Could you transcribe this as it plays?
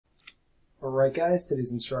Alright guys,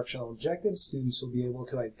 today's instructional objective, students will be able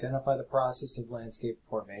to identify the process of landscape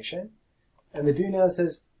formation. And the do now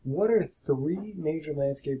says, what are three major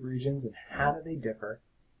landscape regions and how do they differ?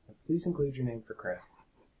 And please include your name for credit.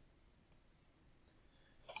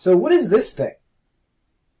 So what is this thing?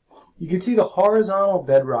 You can see the horizontal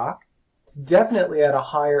bedrock. It's definitely at a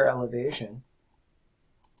higher elevation.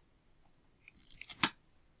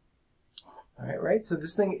 Alright, right? So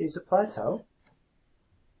this thing is a plateau.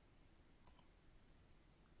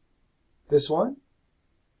 This one,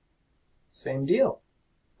 same deal,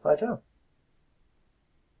 plateau.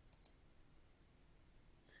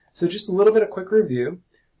 So just a little bit of quick review.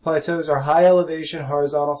 Plateaus are high elevation,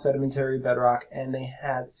 horizontal sedimentary bedrock, and they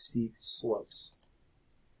have steep slopes.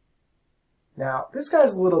 Now, this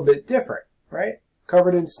guy's a little bit different, right?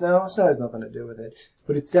 Covered in snow. Snow has nothing to do with it,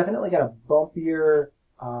 but it's definitely got a bumpier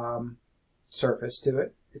surface to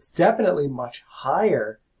it. It's definitely much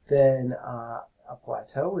higher than a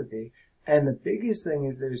plateau would be. And the biggest thing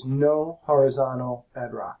is there's no horizontal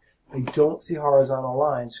bedrock. I don't see horizontal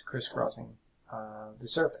lines crisscrossing the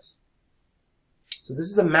surface. So this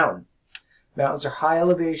is a mountain. Mountains are high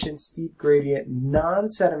elevation, steep gradient,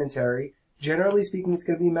 non-sedimentary. Generally speaking, it's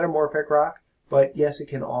going to be metamorphic rock, but yes, it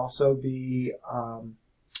can also be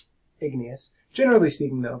igneous. Generally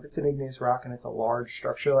speaking, though, if it's an igneous rock and it's a large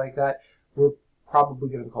structure like that, we're probably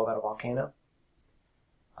going to call that a volcano.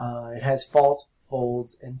 It has faults,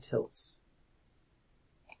 folds, and tilts.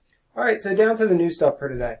 Alright, so down to the new stuff for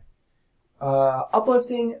today.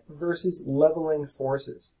 Uplifting versus leveling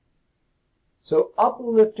forces. So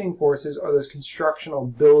uplifting forces are those constructional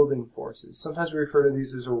building forces. Sometimes we refer to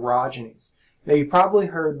these as orogenies. Now you probably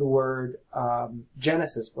heard the word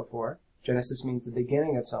genesis before. Genesis means the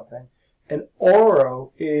beginning of something. And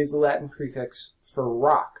oro is a Latin prefix for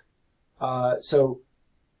rock. So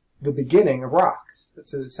the beginning of rocks.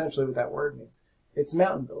 That's essentially what that word means. It's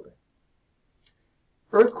mountain building.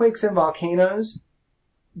 Earthquakes and volcanoes,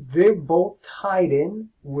 they're both tied in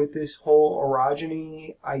with this whole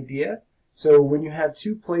orogeny idea. So when you have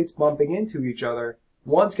two plates bumping into each other,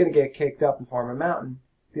 one's going to get kicked up and form a mountain.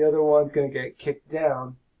 The other one's going to get kicked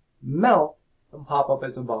down, melt, and pop up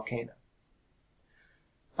as a volcano.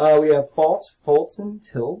 We have faults, and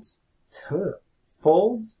tilts.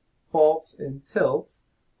 Folds, faults, and tilts.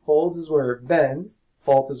 Folds is where it bends.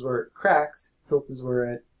 Fault is where it cracks. Tilt is where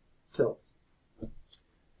it tilts.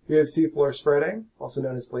 We have seafloor spreading, also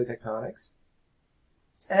known as plate tectonics.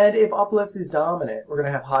 And if uplift is dominant, we're going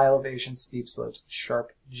to have high elevation, steep slopes,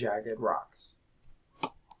 sharp, jagged rocks.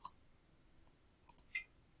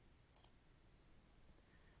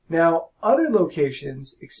 Now, other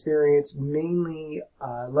locations experience mainly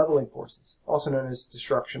leveling forces, also known as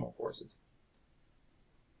destructional forces.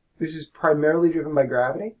 This is primarily driven by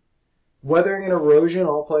gravity. Weathering and erosion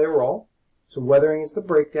all play a role. So weathering is the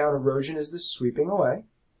breakdown, erosion is the sweeping away.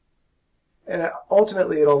 And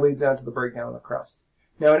ultimately it all leads down to the breakdown of the crust.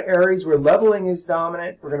 Now in areas where leveling is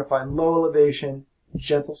dominant, we're going to find low elevation,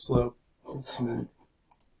 gentle slope, and smooth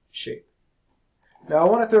shape. Now I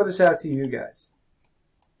want to throw this out to you guys.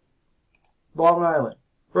 Long Island,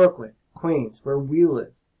 Brooklyn, Queens, where we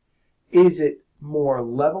live, is it more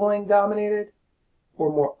leveling dominated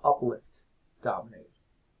or more uplift dominated?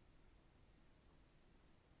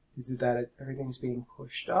 Is it that everything's being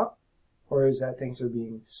pushed up, or is that things are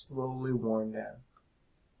being slowly worn down?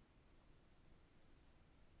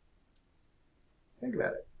 Think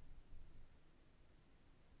about it.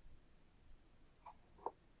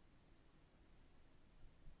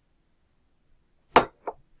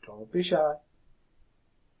 Don't be shy.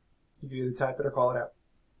 You can either type it or call it out.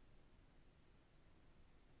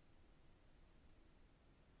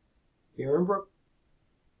 Here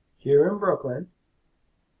in Brooklyn,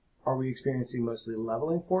 are we experiencing mostly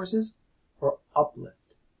leveling forces or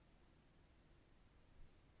uplift?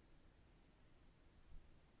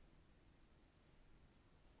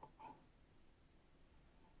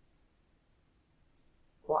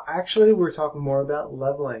 Well, actually, we're talking more about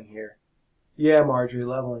leveling here. Yeah, Marjorie,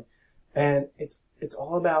 leveling. And it's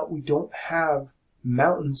all about we don't have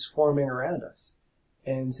mountains forming around us.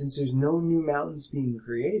 And since there's no new mountains being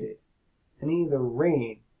created, any of the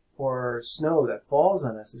rain or snow that falls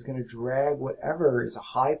on us is going to drag whatever is a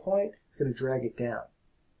high point, it's going to drag it down.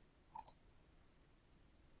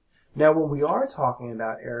 Now, when we are talking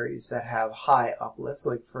about areas that have high uplifts,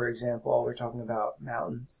 like for example, we're talking about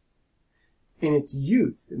mountains, in its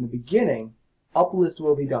youth, in the beginning, uplift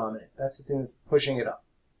will be dominant. That's the thing that's pushing it up,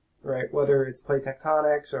 right? Whether it's plate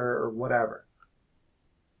tectonics or whatever.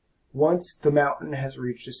 Once the mountain has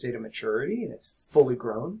reached a state of maturity and it's fully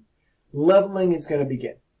grown, leveling is going to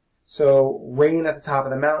begin. So rain at the top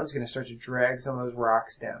of the mountain is going to start to drag some of those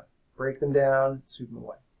rocks down, break them down, sweep them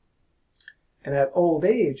away. And at old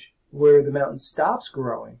age, where the mountain stops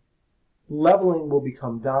growing, leveling will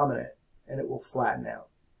become dominant and it will flatten out.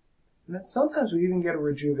 And then sometimes we even get a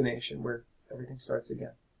rejuvenation where everything starts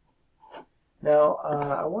again. Now,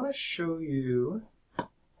 I want to show you,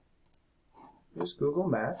 here's Google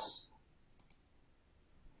Maps.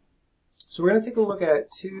 So we're going to take a look at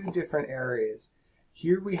two different areas.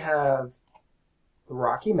 Here we have the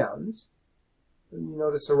Rocky Mountains. And you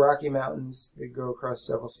notice the Rocky Mountains, they go across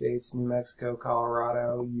several states: New Mexico,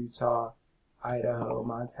 Colorado, Utah, Idaho,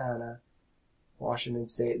 Montana, Washington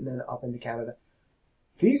State, and then up into Canada.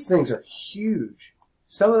 These things are huge.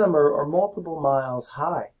 Some of them are multiple miles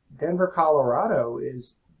high. Denver, Colorado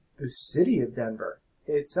is, the city of Denver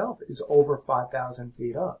itself is over 5,000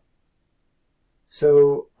 feet up.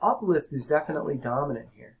 So uplift is definitely dominant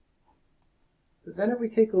here. But then if we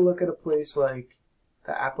take a look at a place like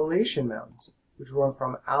the Appalachian Mountains, which run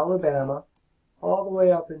from Alabama all the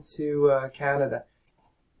way up into Canada.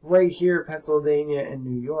 Right here, Pennsylvania and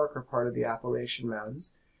New York are part of the Appalachian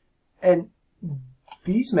Mountains. And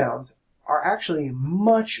these mountains are actually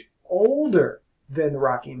much older than the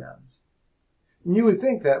Rocky Mountains. And you would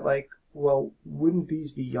think that, like, well, wouldn't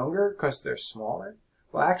these be younger because they're smaller?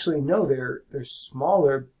 Well, actually, no, they're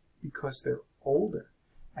smaller because they're older.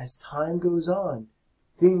 As time goes on,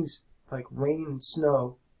 things like rain and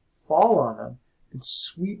snow fall on them and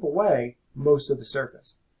sweep away most of the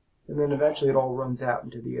surface. And then eventually it all runs out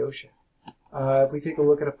into the ocean. If we take a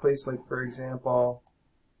look at a place like, for example,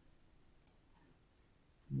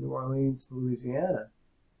 New Orleans, Louisiana,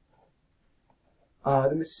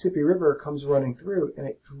 the Mississippi River comes running through and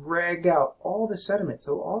it dragged out all the sediment.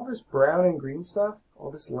 So all this brown and green stuff, all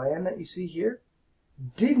this land that you see here,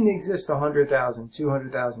 didn't exist 100,000,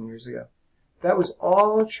 200,000 years ago. That was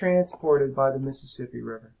all transported by the Mississippi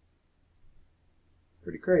River.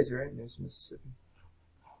 Pretty crazy, right? There's Mississippi.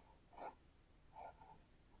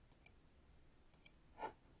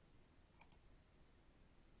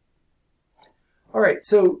 Alright,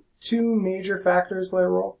 so two major factors play a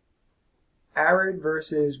role. Arid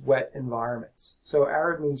versus wet environments. So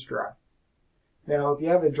arid means dry. Now, if you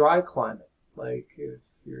have a dry climate, like if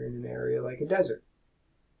you're in an area like a desert,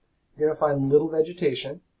 you're going to find little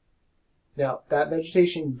vegetation. Now, that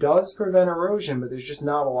vegetation does prevent erosion, but there's just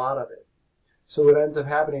not a lot of it. So what ends up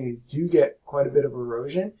happening is you do get quite a bit of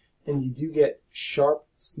erosion, and you do get sharp,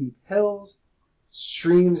 steep hills,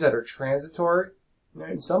 streams that are transitory. You know,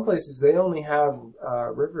 in some places, they only have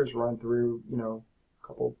rivers run through, a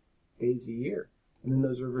couple days a year, and then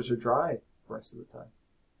those rivers are dry the rest of the time.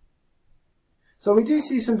 So we do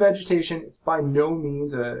see some vegetation. It's by no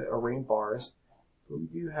means a rainforest, but we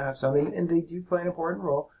do have some, and they do play an important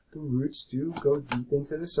role. The roots do go deep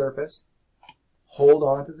into the surface, hold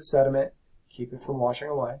on to the sediment, keep it from washing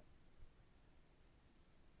away.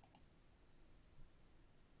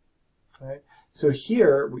 Okay. So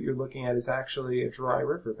here, what you're looking at is actually a dry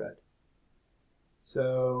riverbed.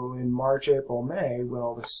 So in March, April, May, when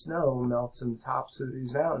all the snow melts in the tops of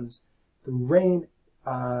these mountains, the rain,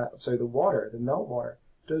 the water, the meltwater,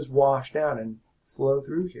 does wash down and flow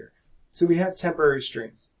through here. So we have temporary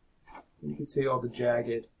streams. You can see all the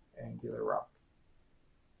jagged, angular rock.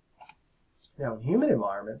 Now, in humid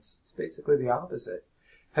environments, it's basically the opposite.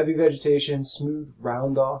 Heavy vegetation, smooth,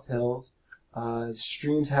 round-off hills.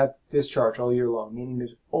 Streams have discharge all year long, meaning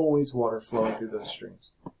there's always water flowing through those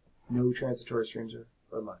streams. No transitory streams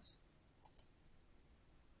or less.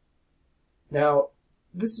 Now,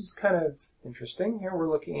 this is kind of interesting. Here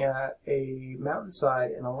we're looking at a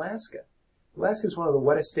mountainside in Alaska. Alaska is one of the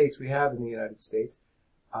wettest states we have in the United States.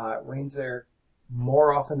 It rains there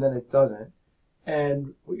more often than it doesn't.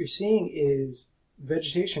 And what you're seeing is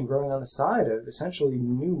vegetation growing on the side of essentially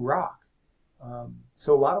new rock.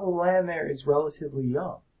 So a lot of the land there is relatively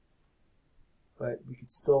young, but we can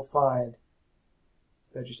still find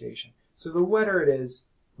vegetation. So the wetter it is,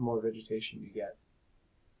 the more vegetation you get.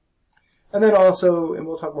 And then also, and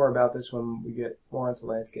we'll talk more about this when we get more into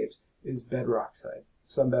landscapes, is bedrock type.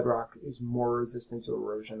 Some bedrock is more resistant to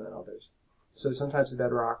erosion than others. So some types of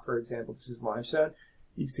bedrock, for example, this is limestone.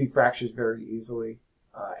 You can see fractures very easily.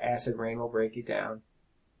 Acid rain will break it down.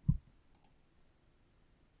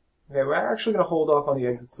 Okay, we're actually going to hold off on the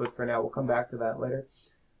exit slip for now. We'll come back to that later.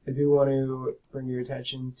 I do want to bring your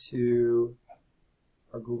attention to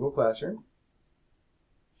our Google Classroom.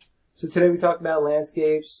 So today we talked about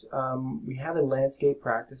landscapes. We have a landscape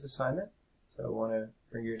practice assignment, so I want to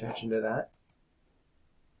bring your attention to that.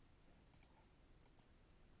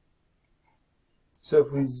 So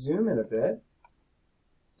if we zoom in a bit,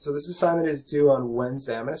 So this assignment is due on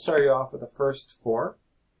Wednesday. I'm going to start you off with the first 4.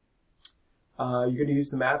 You're going to use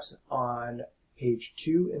the maps on page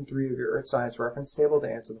 2 and 3 of your Earth Science reference table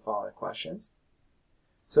to answer the following questions.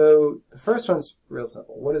 So the first one's real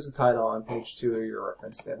simple. What is the title on page 2 of your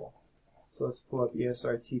reference table? So let's pull up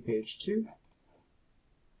ESRT page 2.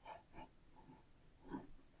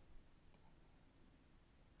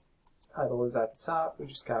 Title is at the top. We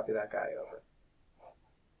just copy that guy over.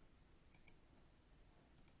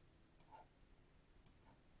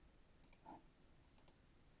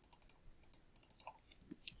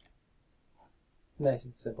 Nice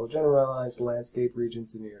and simple. Generalized landscape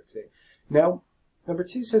regions in New York City. Now, number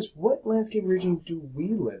 2 says, what landscape region do we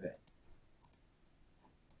live in?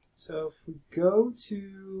 So if we go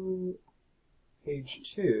to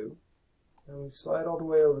page 2, and we slide all the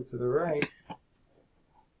way over to the right,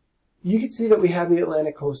 you can see that we have the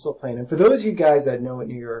Atlantic Coastal Plain. And for those of you guys that know what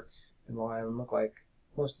New York and Long Island look like,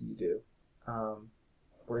 most of you do,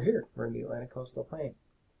 we're here. We're in the Atlantic Coastal Plain.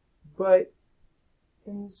 But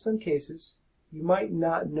in some cases, you might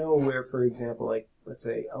not know where, for example, like, let's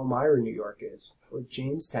say, Elmira, New York is, or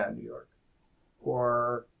Jamestown, New York,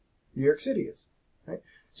 or New York City is, right?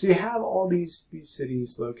 So you have all these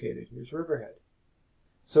cities located. Here's Riverhead.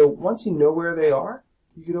 So once you know where they are,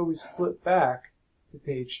 you could always flip back to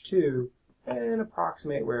page 2 and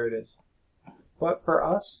approximate where it is. But for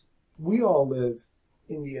us, we all live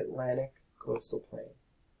in the Atlantic Coastal Plain.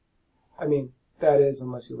 I mean, that is,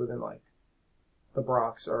 unless you live in, like, the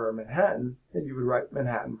Bronx or Manhattan, then you would write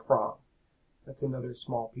Manhattan Prong. That's another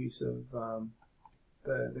small piece of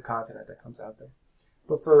the continent that comes out there.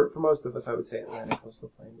 But for most of us, I would say Atlantic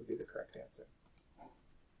Coastal Plain would be the correct answer.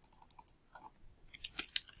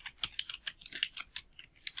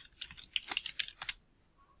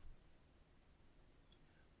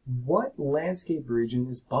 What landscape region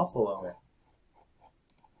is Buffalo in?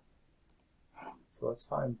 So let's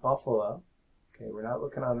find Buffalo. Okay, we're not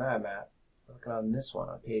looking on that map. We're looking on this one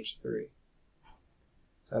on page 3.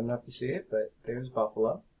 So I don't know if you see it, but there's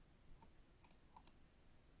Buffalo.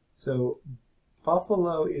 So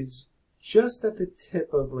Buffalo is just at the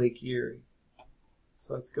tip of Lake Erie.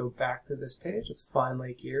 So let's go back to this page. Let's find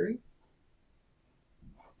Lake Erie.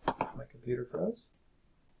 My computer froze.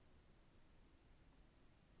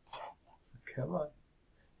 Come on.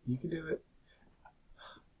 You can do it.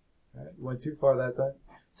 All right, went too far that time.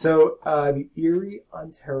 So the Erie,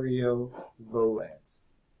 Ontario lowlands.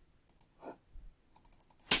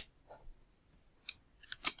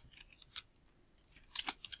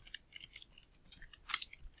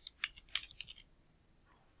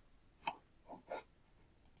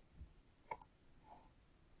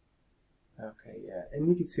 Okay, yeah, and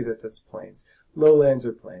you can see that that's plains. Lowlands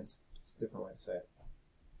are plains. It's a different way to say it.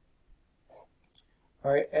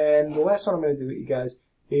 All right, and the last one I'm going to do with you guys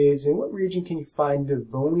is, in what region can you find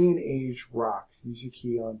Devonian Age rocks? Use your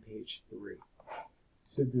key on page 3.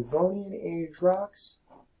 So Devonian Age rocks,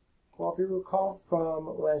 well, if you recall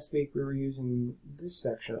from last week, we were using this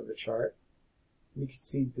section of the chart. You can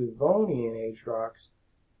see Devonian Age rocks.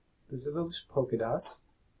 Those are those polka dots.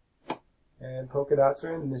 And polka dots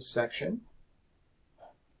are in this section.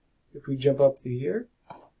 If we jump up to here,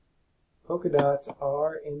 polka dots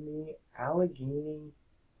are in the Allegheny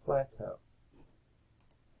Plateau.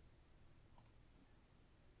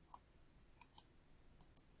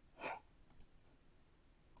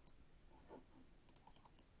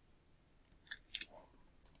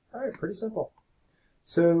 All right, pretty simple.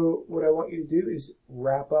 So what I want you to do is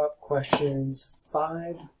wrap up questions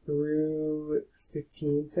 5 through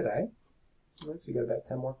 15 today. All right, so you got about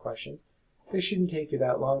 10 more questions. They shouldn't take you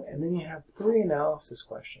that long. And then you have 3 analysis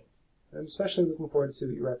questions. I'm especially looking forward to see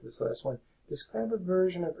what you write for this last one. Describe a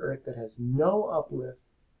version of Earth that has no uplift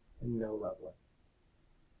and no leveling.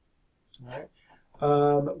 All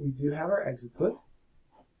right. We do have our exit slip.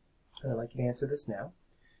 And I'd like you to answer this now.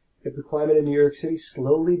 If the climate in New York City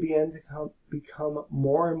slowly began to become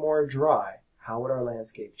more and more dry, how would our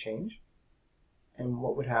landscape change? And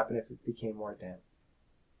what would happen if it became more damp?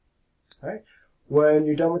 All right. When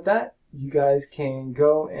you're done with that, you guys can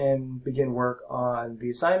go and begin work on the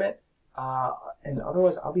assignment. And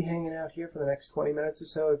otherwise, I'll be hanging out here for the next 20 minutes or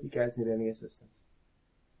so if you guys need any assistance.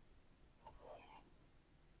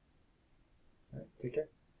 All right, take care.